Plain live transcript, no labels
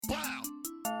Wow.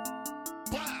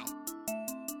 Wow.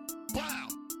 Wow.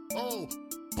 Oh.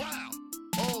 Wow.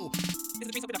 Oh. This is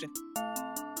a 3-song production.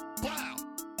 Wow.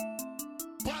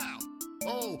 Wow.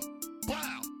 Oh.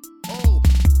 Wow. Oh.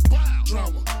 Wow.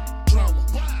 Drama. Drama.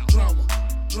 Wow. Drama.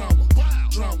 Drama. Wow.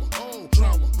 Drama. Oh.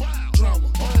 Drama. Wow. Drama.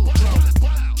 Oh. Wow. Drama.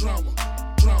 Drama.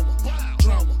 Wow.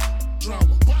 Drama. Drama.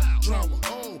 Wow. Drama.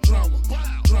 Oh. Drama.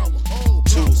 Wow. Drama. Oh.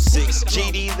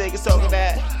 2-6G, these niggas talking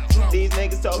that. These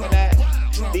niggas talking that.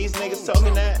 These niggas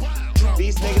talking that.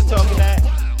 These niggas talking that.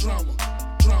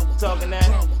 Talking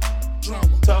that.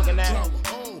 Talking that.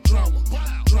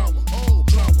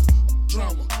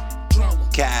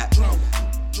 Cap.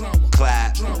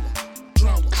 Clap.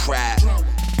 Crap.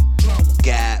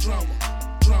 Gap.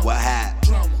 What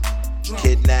happened?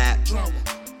 Kidnap.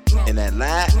 In that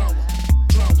lap.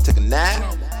 Took a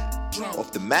nap.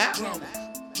 Off the map.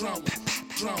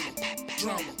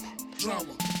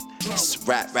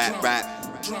 Rap, rap, rap.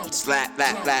 Slap,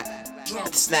 slap, slap.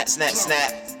 Snap, snap,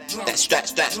 snap. That strap,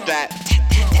 strap, strap.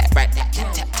 Tap, right, tap,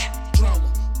 tap, tap,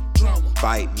 tap.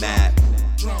 Bite map.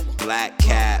 Black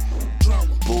cap.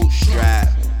 Bootstrap.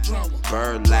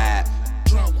 Burlap.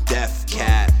 Death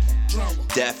cap.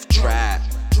 Death trap.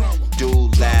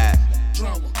 Do lap.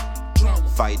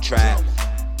 Fight trap.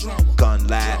 Gun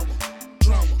lap.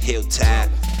 Heel tap.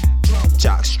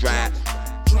 Jock strap.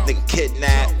 Nigga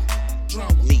kidnap.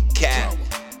 Kneecap.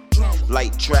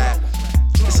 Light trap.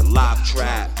 It's a live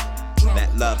trap.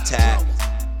 That love tap.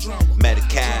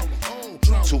 Medicap.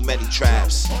 Too many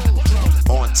traps.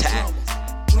 On tap.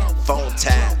 Phone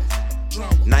tap.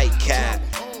 Nightcap.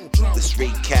 Let's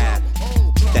recap.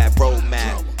 That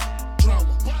roadmap.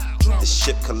 The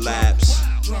ship collapsed.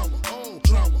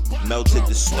 Melted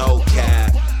the snow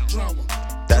cap.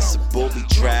 That's a booby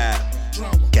trap.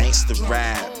 Gangsta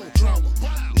rap.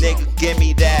 Nigga, give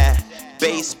me that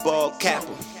baseball cap.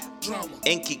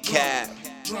 Inky cap.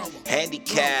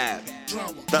 Handicap.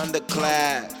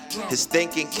 Thunderclap. His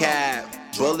thinking cap.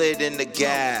 Bullet in the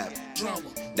gap.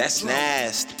 That's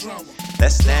nasty.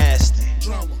 That's nasty.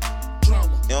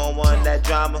 You don't want that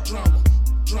drama.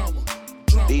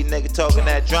 These niggas talking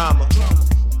that drama.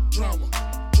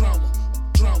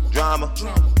 Drama.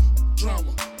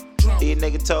 These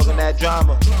niggas talking that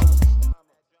drama.